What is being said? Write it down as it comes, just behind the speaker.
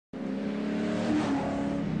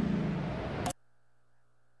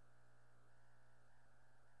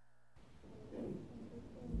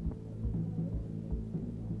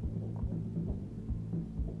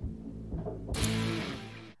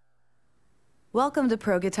Welcome to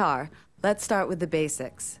Pro Guitar. Let's start with the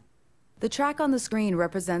basics. The track on the screen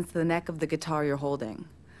represents the neck of the guitar you're holding.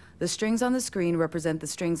 The strings on the screen represent the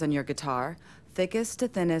strings on your guitar, thickest to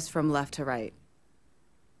thinnest from left to right.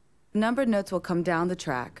 Numbered notes will come down the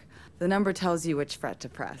track. The number tells you which fret to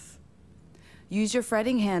press. Use your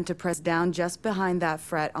fretting hand to press down just behind that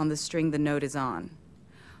fret on the string the note is on.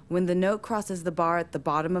 When the note crosses the bar at the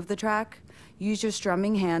bottom of the track, use your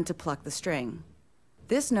strumming hand to pluck the string.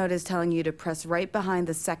 This note is telling you to press right behind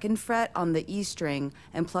the second fret on the E string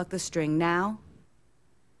and pluck the string now,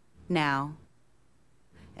 now,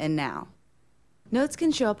 and now. Notes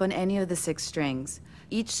can show up on any of the 6 strings.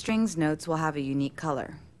 Each string's notes will have a unique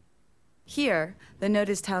color. Here, the note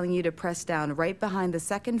is telling you to press down right behind the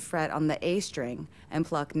second fret on the A string and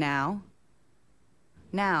pluck now,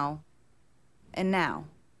 now, and now.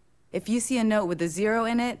 If you see a note with a 0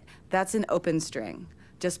 in it, that's an open string.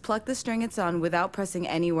 Just pluck the string it's on without pressing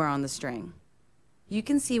anywhere on the string. You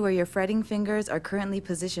can see where your fretting fingers are currently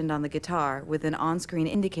positioned on the guitar with an on-screen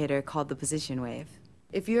indicator called the position wave.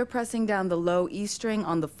 If you're pressing down the low E string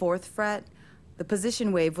on the 4th fret, the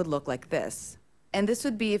position wave would look like this. And this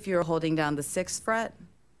would be if you're holding down the 6th fret,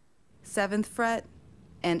 7th fret,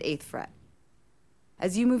 and 8th fret.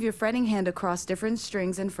 As you move your fretting hand across different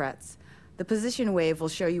strings and frets, the position wave will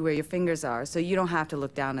show you where your fingers are so you don't have to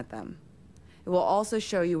look down at them. It will also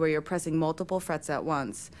show you where you're pressing multiple frets at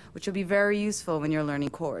once, which will be very useful when you're learning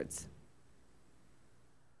chords.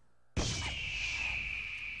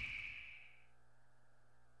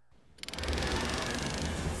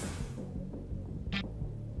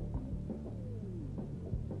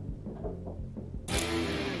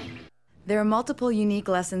 There are multiple unique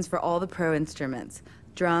lessons for all the Pro instruments: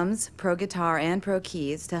 drums, Pro Guitar, and Pro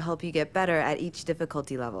Keys, to help you get better at each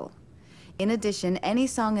difficulty level. In addition, any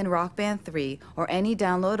song in Rock Band 3 or any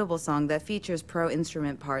downloadable song that features Pro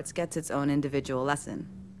instrument parts gets its own individual lesson.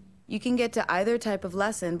 You can get to either type of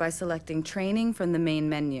lesson by selecting Training from the main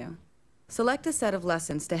menu. Select a set of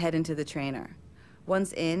lessons to head into the trainer.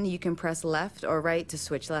 Once in, you can press left or right to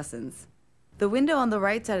switch lessons. The window on the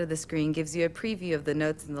right side of the screen gives you a preview of the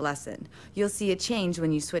notes in the lesson. You'll see a change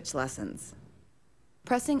when you switch lessons.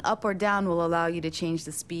 Pressing up or down will allow you to change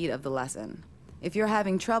the speed of the lesson. If you're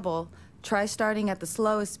having trouble, try starting at the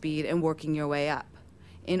slowest speed and working your way up.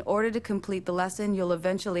 In order to complete the lesson, you'll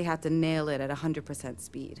eventually have to nail it at 100%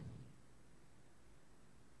 speed.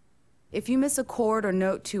 If you miss a chord or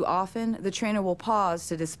note too often, the trainer will pause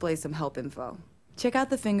to display some help info. Check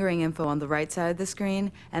out the fingering info on the right side of the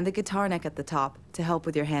screen and the guitar neck at the top to help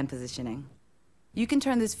with your hand positioning. You can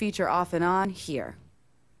turn this feature off and on here.